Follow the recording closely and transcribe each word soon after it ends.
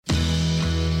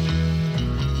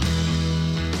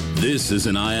This is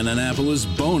an Eye on Annapolis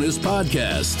bonus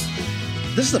podcast.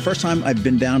 This is the first time I've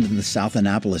been down to the South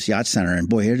Annapolis Yacht Center, and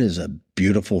boy, it is a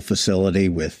beautiful facility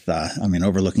with,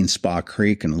 overlooking Spa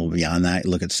Creek, and a little beyond that,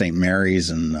 you look at St. Mary's,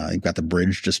 and you've got the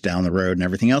bridge just down the road and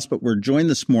everything else. But we're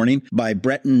joined this morning by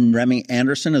Brett and Remy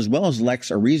Anderson, as well as Lex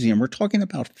Arisi, and we're talking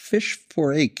about Fish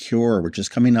for a Cure, which is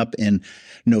coming up in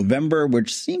November,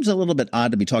 which seems a little bit odd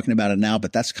to be talking about it now,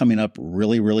 but that's coming up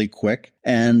really, really quick.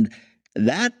 And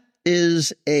that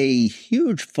is a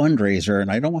huge fundraiser, and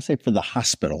I don't want to say for the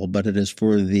hospital, but it is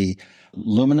for the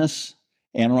Luminous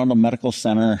Anne Arundel Medical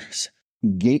Center's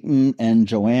Gaten and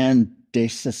Joanne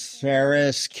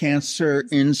DeCesaris Cancer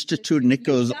Institute, and it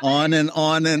goes on and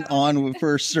on and on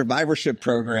for survivorship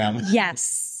program.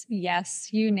 Yes,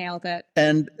 you nailed it.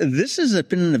 And this has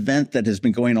been an event that has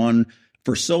been going on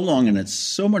for so long, and it's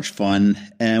so much fun,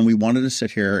 and we wanted to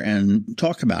sit here and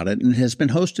talk about it. And it has been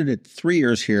hosted at 3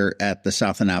 years here at the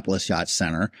South Annapolis Yacht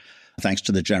Center, thanks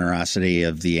to the generosity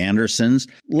of the Andersons.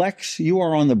 Lex, you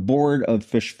are on the board of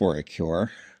Fish for a Cure.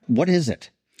 What is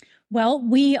it? Well,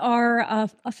 we are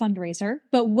a fundraiser,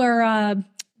 but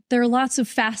there are lots of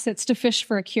facets to Fish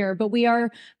for a Cure, but we are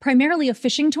primarily a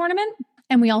fishing tournament,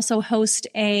 and we also host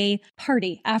a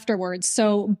party afterwards.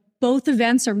 So both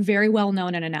events are very well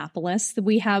known in Annapolis.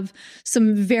 We have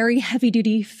some very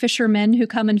heavy-duty fishermen who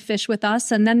come and fish with us.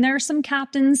 And then there are some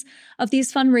captains of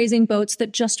these fundraising boats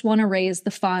that just want to raise the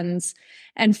funds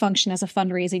and function as a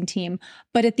fundraising team.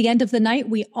 But at the end of the night,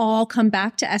 we all come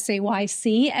back to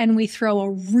SAYC and we throw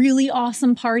a really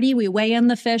awesome party. We weigh in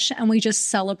the fish and we just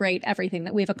celebrate everything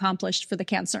that we've accomplished for the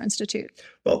Cancer Institute.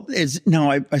 Well,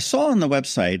 I saw on the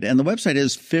website, and the website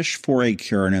is Fish for a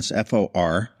Cure, and it's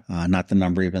FOR. Not the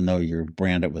number, even though you're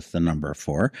branded with the number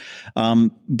 4.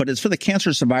 But it's for the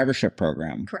Cancer Survivorship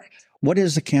Program. Correct. What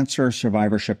is the Cancer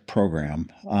Survivorship Program?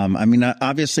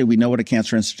 Obviously, we know what a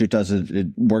Cancer Institute does. It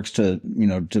works to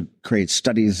create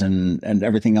studies and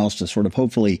everything else to sort of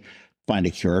hopefully find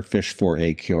a cure, Fish for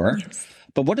a Cure. Yes.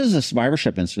 But what does the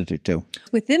Survivorship Institute do?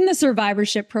 Within the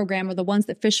survivorship program are the ones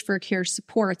that Fish for a Cure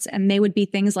supports, and they would be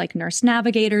things like nurse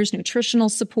navigators, nutritional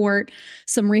support,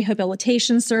 some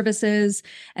rehabilitation services,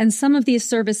 and some of these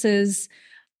services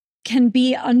can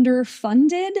be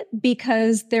underfunded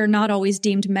because they're not always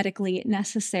deemed medically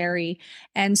necessary.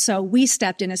 And so we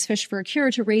stepped in as Fish for a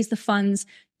Cure to raise the funds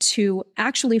to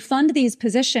actually fund these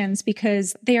positions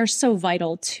because they are so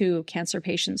vital to cancer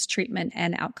patients' treatment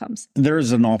and outcomes. There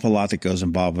is an awful lot that goes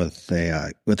involved with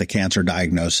a cancer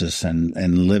diagnosis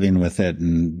and living with it,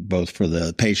 and both for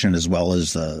the patient as well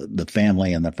as the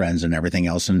family and the friends and everything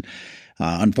else. And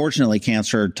unfortunately,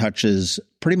 cancer touches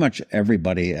pretty much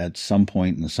everybody at some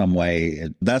point in some way.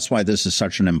 That's why this is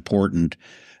such an important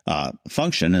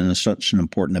function and such an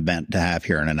important event to have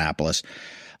here in Annapolis.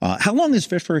 How long has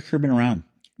Fish for a Cure been around?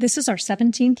 This is our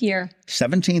 17th year.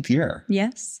 17th year?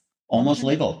 Yes. Almost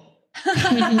legal.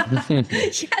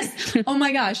 Yes. Oh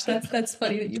my gosh, that's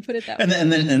funny that you put it that way.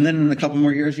 And then in a couple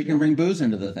more years, you can bring booze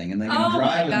into the thing, and they can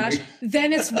drive. Oh my gosh,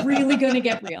 then it's really going to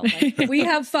get real. Like, we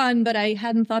have fun, but I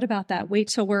hadn't thought about that. Wait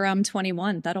till we're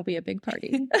 21. That'll be a big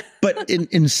party. But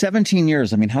in 17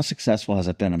 years, how successful has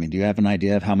it been? Do you have an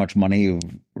idea of how much money you've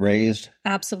raised?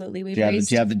 Absolutely, Do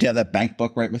you have that bank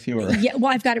book right with you? Or? Yeah,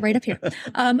 well, I've got it right up here.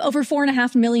 Over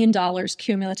 $4.5 million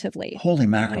cumulatively. Holy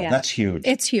mackerel, Oh, yeah. That's huge.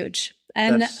 It's huge.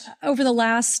 And over the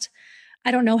last,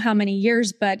 I don't know how many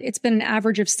years, but it's been an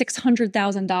average of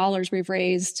 $600,000 we've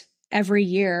raised every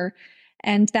year.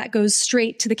 And that goes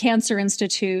straight to the Cancer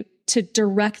Institute to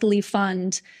directly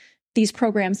fund these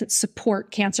programs that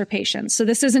support cancer patients. So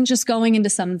this isn't just going into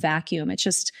some vacuum. It's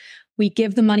just we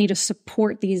give the money to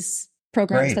support these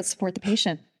programs that support the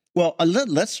patient. Well,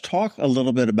 let's talk a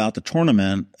little bit about the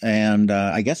tournament and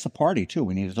I guess the party too.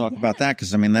 We need to talk about that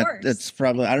because that's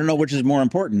probably, I don't know which is more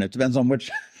important. It depends on which,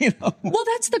 Well,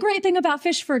 that's the great thing about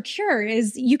Fish for a Cure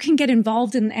is you can get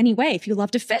involved in any way. If you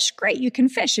love to fish, great, you can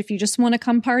fish. If you just want to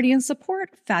come party and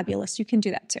support, fabulous, you can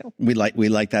do that too. We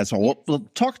like that. So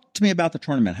talk to me about the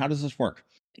tournament. How does this work?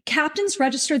 Captains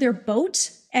register their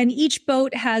boat, and each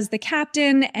boat has the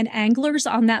captain and anglers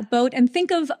on that boat. And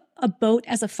think of a boat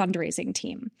as a fundraising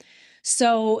team.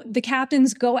 So the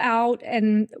captains go out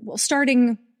and,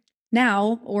 starting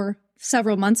now or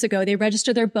several months ago, they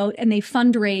register their boat and they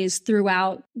fundraise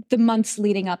throughout the months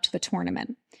leading up to the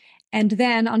tournament. And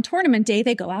then on tournament day,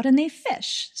 they go out and they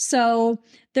fish. So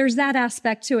there's that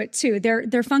aspect to it too.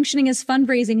 They're functioning as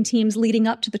fundraising teams leading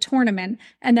up to the tournament.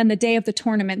 And then the day of the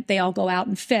tournament, they all go out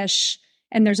and fish.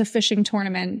 And there's a fishing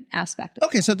tournament aspect.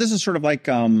 Okay, so this is sort of like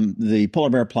the Polar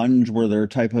Bear Plunge, where they're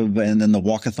type of, and then the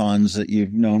walkathons that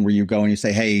you've known, where you go and you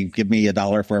say, "Hey, give me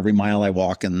 $1 for every mile I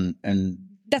walk," and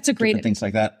That's a great things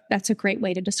like that. That's a great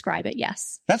way to describe it.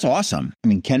 Yes. That's awesome. I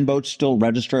mean, can boats still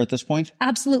register at this point?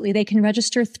 Absolutely. They can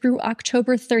register through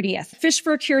October 30th.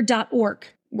 Fishforacure.org,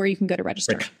 where you can go to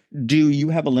register. Right. Do you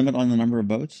have a limit on the number of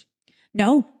boats?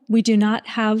 No, we do not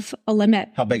have a limit.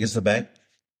 How big is the bay?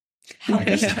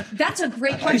 That's a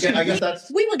great question. I guess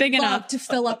that's we would big love enough to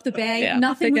fill up the bay. Yeah,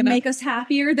 Nothing big would enough. make us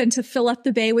happier than to fill up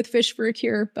the bay with Fish for a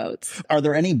Cure boats. Are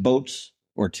there any boats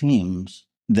or teams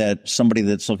that somebody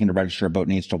that's looking to register a boat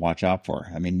needs to watch out for?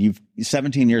 I mean, you've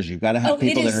 17 years, you've got to have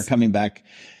people that are coming back,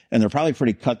 and they're probably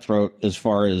pretty cutthroat as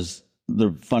far as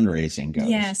the fundraising goes.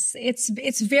 Yes,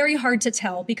 it's very hard to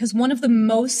tell because one of the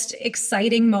most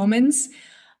exciting moments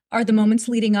are the moments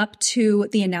leading up to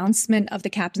the announcement of the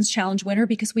Captain's Challenge winner,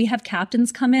 because we have captains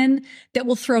come in that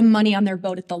will throw money on their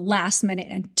boat at the last minute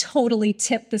and totally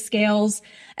tip the scales.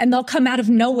 And they'll come out of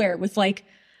nowhere with like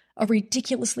a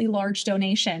ridiculously large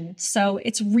donation. So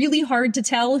it's really hard to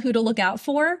tell who to look out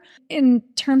for in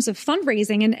terms of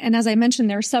fundraising. And as I mentioned,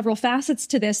 there are several facets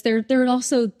to this. There are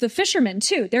also the fishermen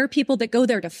too. There are people that go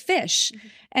there to fish. Mm-hmm.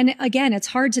 And again, it's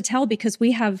hard to tell because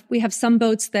we have some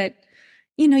boats that,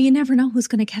 you know, you never know who's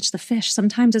going to catch the fish.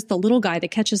 Sometimes it's the little guy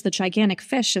that catches the gigantic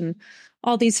fish, and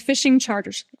all these fishing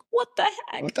charters. What the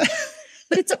heck?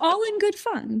 But it's all in good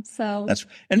fun. So that's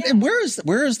and where is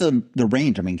the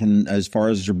range? I mean, can as far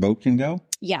as your boat can go?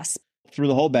 Yes. Through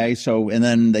the whole bay. So and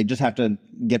then they just have to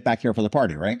get back here for the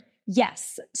party, right?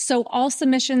 Yes. So all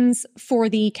submissions for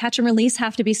the catch and release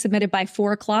have to be submitted by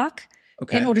 4:00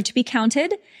 in order to be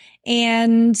counted,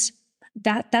 and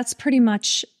that's pretty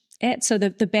much it. So the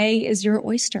bay is your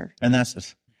oyster. And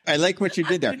that's I like what you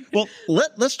did there. Well,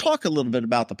 let's talk a little bit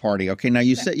about the party. Okay. Now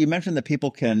you mentioned that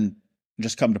people can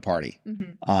just come to party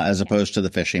as opposed to the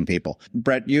fishing people.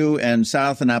 Brett, you and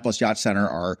South Annapolis Yacht Center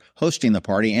are hosting the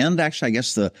party, and actually, I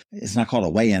guess it's not called a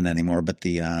weigh-in anymore, but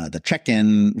the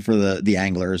check-in for the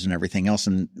anglers and everything else,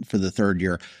 and for the third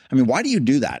year. I mean, why do you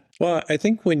do that? Well, I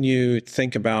think when you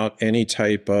think about any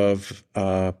type of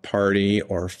party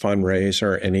or fundraiser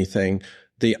or anything,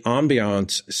 the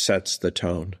ambiance sets the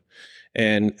tone.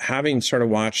 And having sort of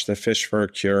watched the Fish for a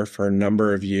Cure for a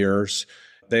number of years,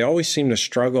 they always seem to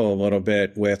struggle a little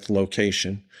bit with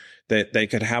location. That they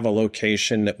could have a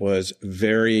location that was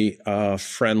very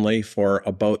friendly for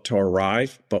a boat to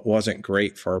arrive, but wasn't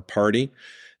great for a party.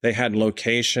 They had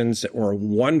locations that were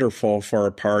wonderful for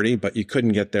a party, but you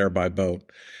couldn't get there by boat.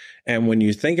 And when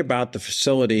you think about the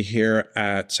facility here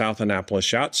at South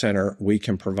Annapolis Yacht Center, we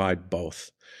can provide both.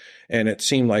 And it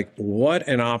seemed like what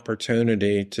an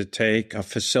opportunity to take a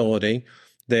facility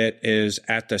that is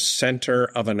at the center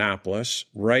of Annapolis,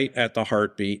 right at the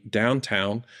heartbeat,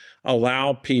 downtown,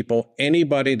 allow people,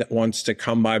 anybody that wants to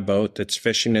come by boat that's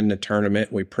fishing in the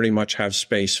tournament, we pretty much have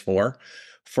space for.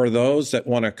 For those that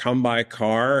want to come by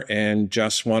car and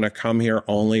just want to come here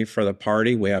only for the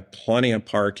party, we have plenty of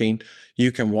parking.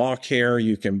 You can walk here,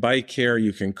 you can bike here,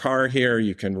 you can car here,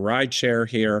 you can ride share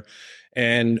here.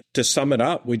 And to sum it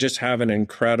up, we just have an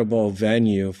incredible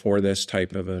venue for this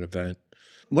type of an event.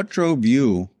 What drove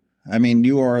you? I mean,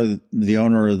 you are the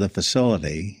owner of the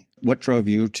facility. What drove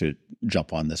you to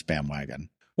jump on this bandwagon?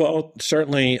 Well,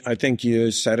 certainly, I think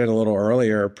you said it a little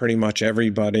earlier, pretty much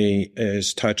everybody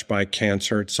is touched by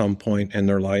cancer at some point in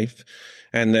their life.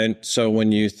 And then, so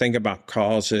when you think about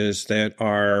causes that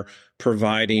are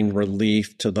providing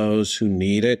relief to those who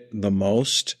need it the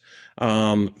most,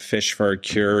 Fish for a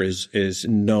Cure is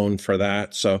known for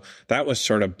that. So that was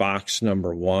sort of box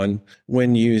number one.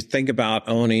 When you think about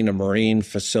owning a marine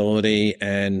facility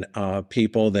and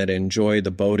people that enjoy the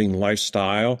boating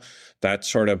lifestyle, that's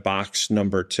sort of box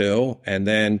number two. And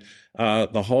then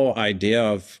the whole idea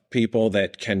of people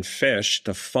that can fish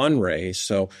to fundraise.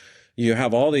 So you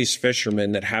have all these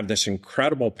fishermen that have this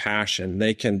incredible passion.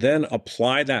 They can then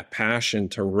apply that passion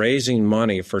to raising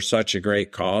money for such a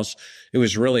great cause. It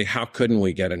was really, how couldn't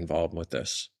we get involved with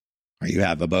this? You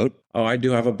have a boat? Oh, I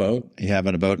do have a boat. You have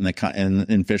a boat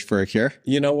in Fish for a Cure?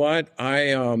 You know what?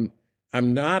 I'm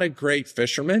not a great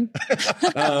fisherman.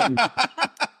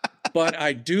 But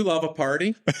I do love a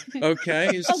party.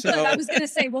 Okay. Oh, good. I was going to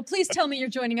say, well, please tell me you're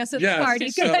joining us at the party.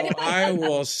 So I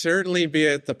will certainly be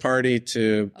at the party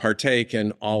to partake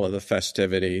in all of the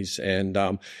festivities. And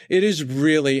it is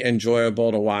really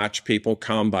enjoyable to watch people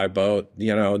come by boat.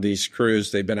 You know, these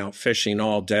crews, they've been out fishing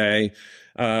all day.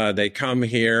 They come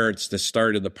here. It's the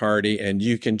start of the party. And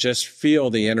you can just feel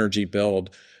the energy build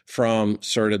from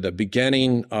sort of the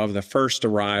beginning of the first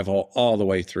arrival all the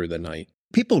way through the night.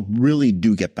 people really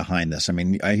do get behind this. I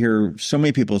mean, I hear so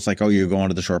many people, it's like, oh, you're going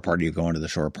to the shore party, you're going to the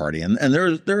shore party. And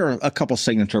there are a couple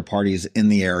signature parties in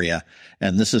the area.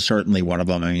 And this is certainly one of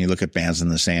them. I mean, you look at Bands in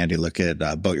the Sand, you look at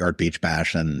Boatyard Beach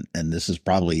Bash, and this is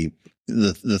probably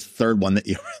the third one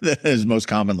that is most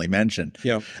commonly mentioned.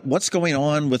 Yeah. What's going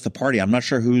on with the party? I'm not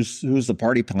sure who's the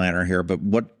party planner here, but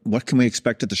what can we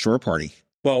expect at the shore party?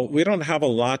 Well, we don't have a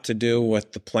lot to do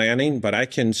with the planning, but I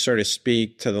can sort of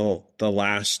speak to the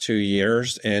last 2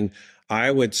 years. And I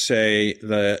would say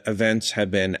the events have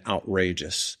been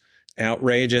outrageous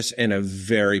in a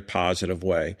very positive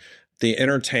way. The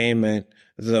entertainment,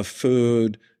 the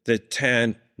food, the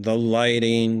tent, the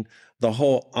lighting, the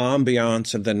whole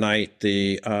ambiance of the night,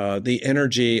 the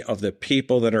energy of the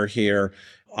people that are here.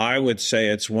 I would say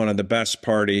it's one of the best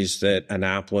parties that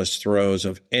Annapolis throws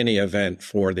of any event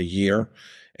for the year.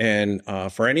 And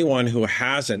for anyone who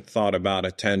hasn't thought about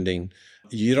attending,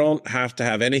 you don't have to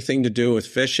have anything to do with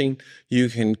fishing. You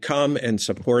can come and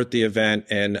support the event,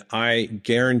 and I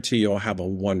guarantee you'll have a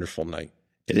wonderful night.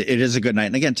 It is a good night.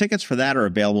 And again, tickets for that are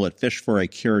available at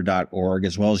fishforacure.org,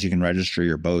 as well as you can register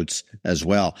your boats as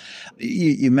well.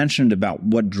 You mentioned about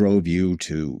what drove you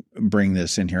to bring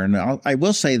this in here. And I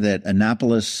will say that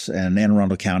Annapolis and Anne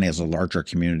Arundel County as a larger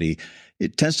community,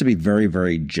 it tends to be very,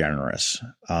 very generous.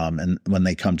 And when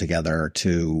they come together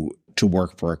to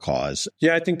work for a cause.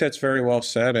 Yeah, I think that's very well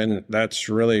said. And that's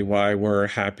really why we're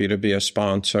happy to be a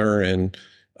sponsor and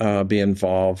be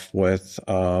involved with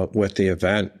the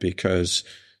event, because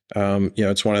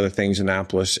it's one of the things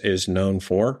Annapolis is known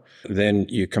for. Then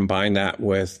you combine that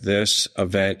with this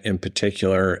event in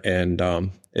particular,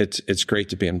 and it's great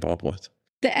to be involved with.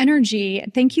 The energy.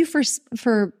 Thank you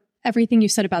for everything you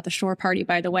said about the shore party,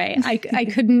 by the way.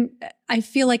 I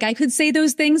feel like I could say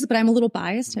those things, but I'm a little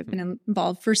biased. I've been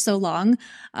involved for so long.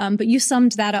 But you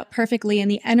summed that up perfectly. And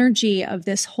the energy of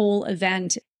this whole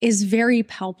event is very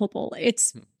palpable.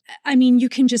 You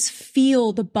can just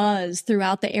feel the buzz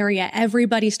throughout the area.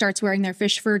 Everybody starts wearing their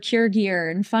Fish for a Cure gear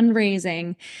and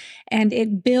fundraising, and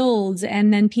it builds,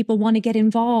 and then people want to get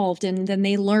involved, and then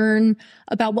they learn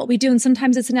about what we do. And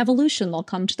sometimes it's an evolution. They'll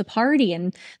come to the party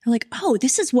and they're like, oh,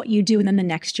 this is what you do. And then the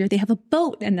next year they have a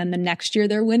boat, and then the next year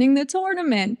they're winning the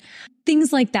tournament.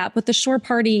 Things like that. But the shore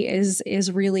party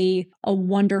is really a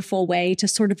wonderful way to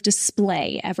sort of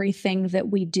display everything that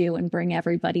we do and bring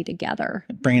everybody together.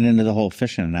 Bringing into the whole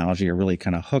fishing analogy, you're really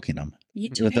kind of hooking them.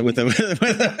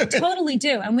 Totally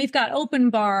do. And we've got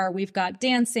open bar, we've got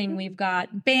dancing, we've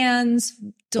got bands.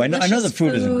 I know the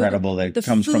food is incredible. That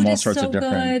comes from all sorts of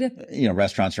different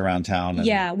restaurants around town.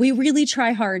 Yeah, we really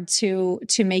try hard to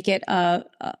make it an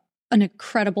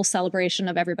incredible celebration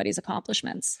of everybody's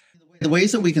accomplishments. The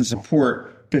ways that we can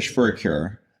support Fish for a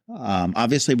Cure,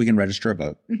 obviously we can register a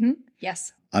boat. Mm-hmm.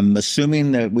 Yes. I'm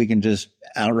assuming that we can just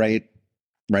outright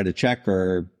write a check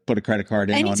or put a credit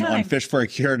card in on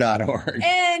fishforacure.org.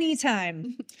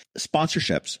 Anytime.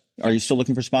 Sponsorships. Are you still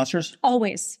looking for sponsors?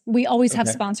 Always. We always have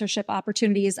sponsorship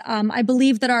opportunities. I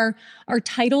believe that our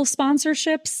title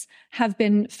sponsorships have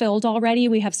been filled already.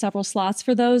 We have several slots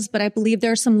for those, but I believe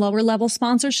there are some lower level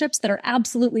sponsorships that are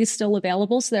absolutely still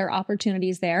available. So there are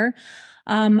opportunities there.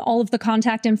 All of the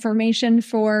contact information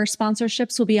for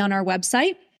sponsorships will be on our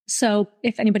website. So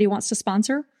if anybody wants to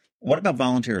sponsor. What about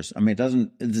volunteers? I mean,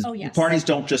 yes. Parties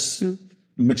don't just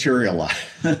materialize.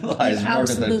 You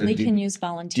absolutely can use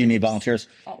volunteers. Do you need volunteers?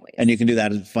 Always. And you can do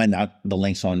that and find out the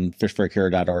links on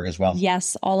fishforacure.org as well.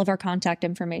 Yes, all of our contact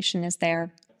information is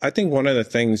there. I think one of the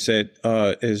things that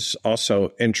is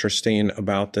also interesting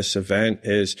about this event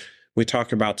is we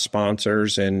talk about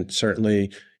sponsors, and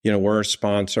certainly, we're a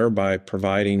sponsor by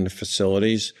providing the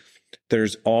facilities.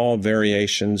 There's all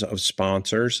variations of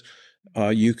sponsors.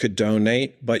 You could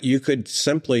donate, but you could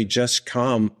simply just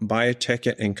come, buy a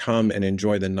ticket, and come and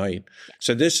enjoy the night.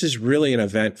 So this is really an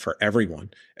event for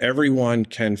everyone. Everyone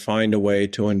can find a way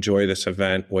to enjoy this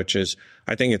event, which is,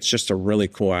 I think it's just a really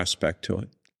cool aspect to it.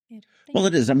 Well,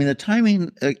 it is. I mean, the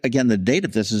timing, again, the date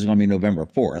of this is going to be November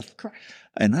 4th. Correct.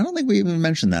 And I don't think we even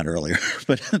mentioned that earlier,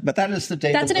 but that is the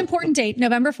date. That's an important date,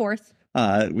 November 4th.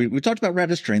 We talked about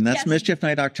registering. That's Mischief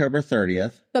Night, October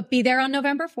 30th. But be there on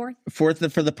November 4th.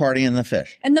 4th for the party and the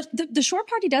fish. And the shore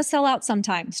party does sell out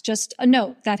sometimes. Just a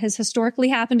note, that has historically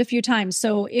happened a few times.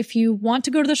 So if you want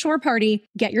to go to the shore party,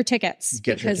 get your tickets.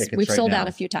 Because we've sold out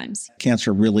a few times.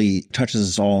 Cancer really touches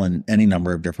us all in any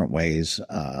number of different ways.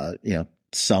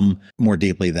 Some more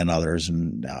deeply than others.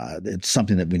 And it's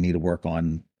something that we need to work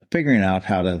on figuring out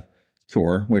how to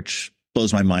cure, which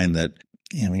blows my mind that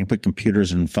we can put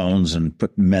computers and phones and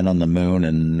put men on the moon,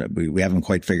 and we haven't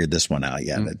quite figured this one out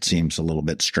yet. It seems a little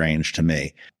bit strange to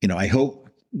me. I hope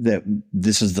that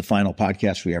this is the final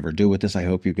podcast we ever do with this. I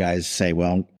hope you guys say,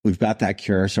 well, we've got that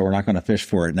cure, so we're not going to fish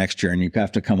for it next year. And you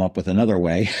have to come up with another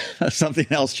way, something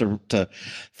else to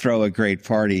throw a great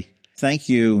party. Thank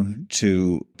you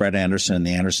to Brett Anderson and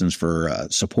the Andersons for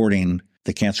supporting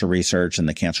the cancer research and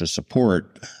the cancer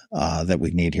support that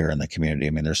we need here in the community.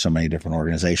 I mean, there's so many different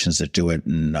organizations that do it,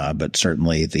 and but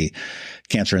certainly the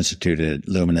Cancer Institute at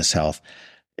Luminous Health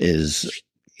is,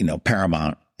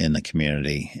 paramount in the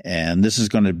community. And this is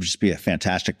going to just be a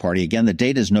fantastic party. Again, the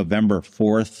date is November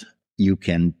 4th. You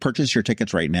can purchase your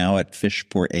tickets right now at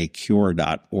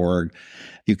fishforacure.org.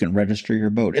 You can register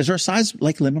your boat. Is there a size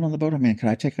limit on the boat? I mean, can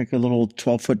I take a little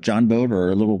 12-foot John boat or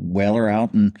a little whaler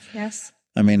out? And yes.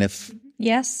 I mean,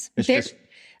 yes,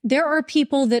 there are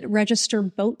people that register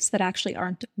boats that actually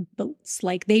aren't boats.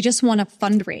 Like they just want to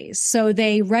fundraise. So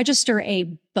they register a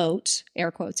boat,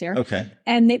 air quotes here. Okay.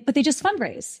 But they just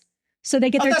fundraise. So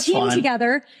they get their team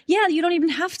together. Yeah, you don't even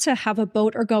have to have a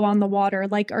boat or go on the water.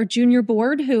 Like our junior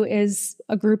board, who is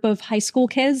a group of high school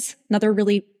kids, another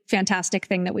really fantastic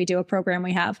thing that we do, a program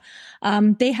we have.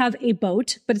 They have a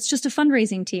boat, but it's just a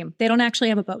fundraising team. They don't actually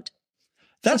have a boat.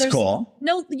 That's cool.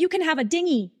 No, you can have a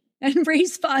dinghy and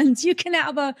raise funds. You can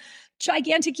have a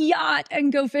gigantic yacht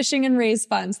and go fishing and raise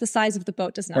funds. The size of the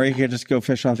boat does not matter. Or you could just go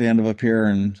fish off the end of a pier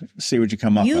and see what you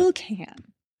come up with. You can.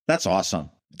 That's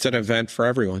awesome. It's an event for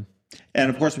everyone. And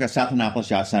of course, we got South Annapolis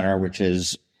Yacht Center, which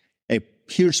is a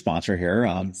huge sponsor here.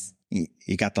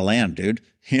 You got the land, dude.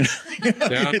 Yeah.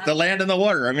 The land and the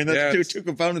water. I mean, that's two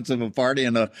components of a party.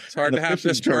 It's hard to have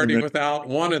this party without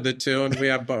one of the two, and we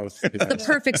have both. It's the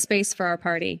perfect space for our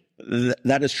party.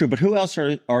 That is true. But who else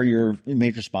are your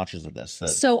major sponsors of this?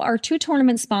 So our two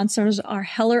tournament sponsors are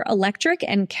Heller Electric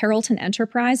and Carrollton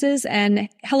Enterprises. And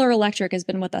Heller Electric has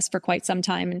been with us for quite some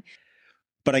time.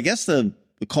 But I guess the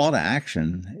call to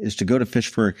action is to go to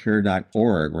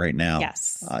fishforacure.org right now.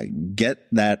 Yes. Get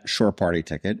that shore party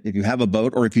ticket. If you have a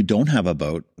boat, or if you don't have a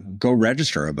boat, go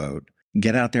register a boat.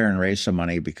 Get out there and raise some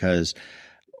money, because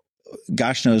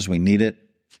gosh knows we need it.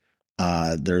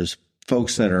 There's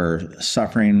folks that are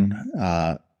suffering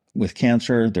with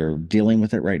cancer. They're dealing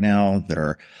with it right now.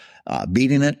 They're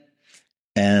beating it.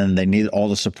 And they need all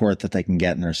the support that they can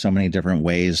get. And there's so many different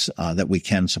ways that we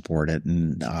can support it.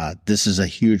 And this is a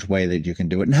huge way that you can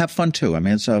do it and have fun too. I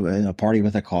mean, it's a party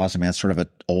with a cause. I mean, it's sort of an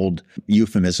old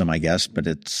euphemism, I guess, but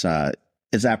it's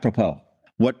apropos.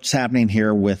 What's happening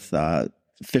here with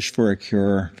Fish for a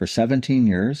Cure for 17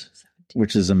 years,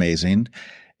 which is amazing,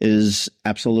 is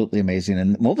absolutely amazing.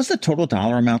 And what was the total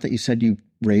dollar amount that you said you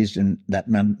raised in that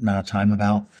amount of time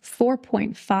about?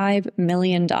 $4.5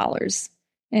 million.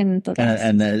 And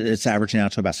it's averaging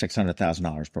out to about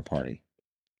 $600,000 per party,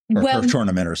 or per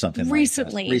tournament or something.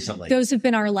 Recently, those have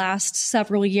been our last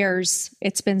several years.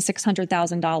 It's been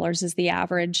 $600,000 is the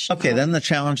average. Okay, then the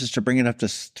challenge is to bring it up to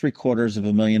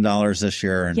 $750,000 this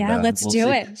year. And let's do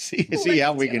it. See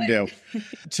how we can do.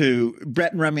 To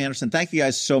Brett and Remy Anderson, thank you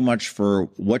guys so much for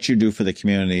what you do for the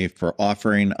community, for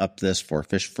offering up this for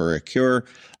Fish for a Cure.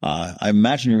 I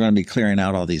imagine you're going to be clearing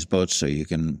out all these boats so we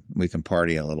can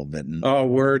party a little bit.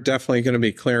 We're definitely going to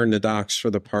be clearing the docks for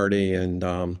the party,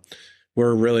 and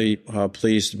we're really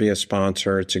pleased to be a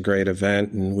sponsor. It's a great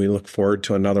event, and we look forward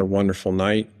to another wonderful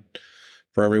night.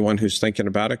 For everyone who's thinking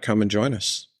about it, come and join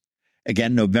us.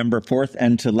 Again, November 4th.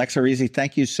 And to Lex Arizi,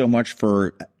 thank you so much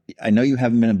I know you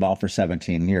haven't been involved for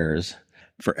 17 years,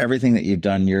 for everything that you've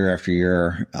done year after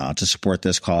year to support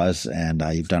this cause. And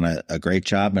you've done a great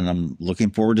job, and I'm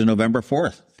looking forward to November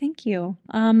 4th. Thank you.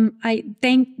 I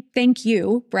thank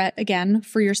you, Brett, again,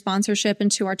 for your sponsorship,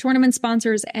 and to our tournament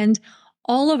sponsors and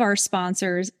all of our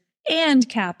sponsors and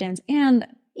captains and,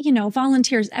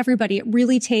 volunteers, everybody. It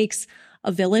really takes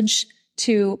a village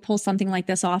to pull something like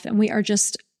this off. And we are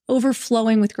just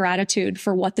overflowing with gratitude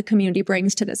for what the community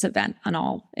brings to this event in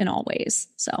all ways.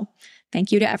 So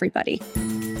thank you to everybody.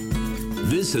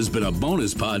 This has been a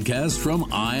bonus podcast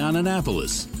from Ion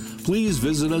Annapolis. Please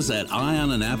visit us at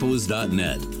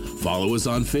ionannapolis.net. Follow us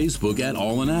on Facebook at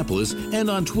All Annapolis and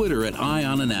on Twitter at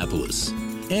Ion Annapolis.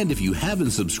 And if you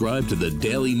haven't subscribed to the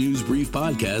Daily News Brief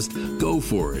podcast, go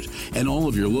for it. And all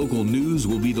of your local news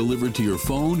will be delivered to your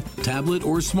phone, tablet,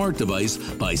 or smart device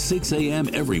by 6 a.m.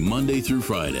 every Monday through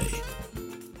Friday.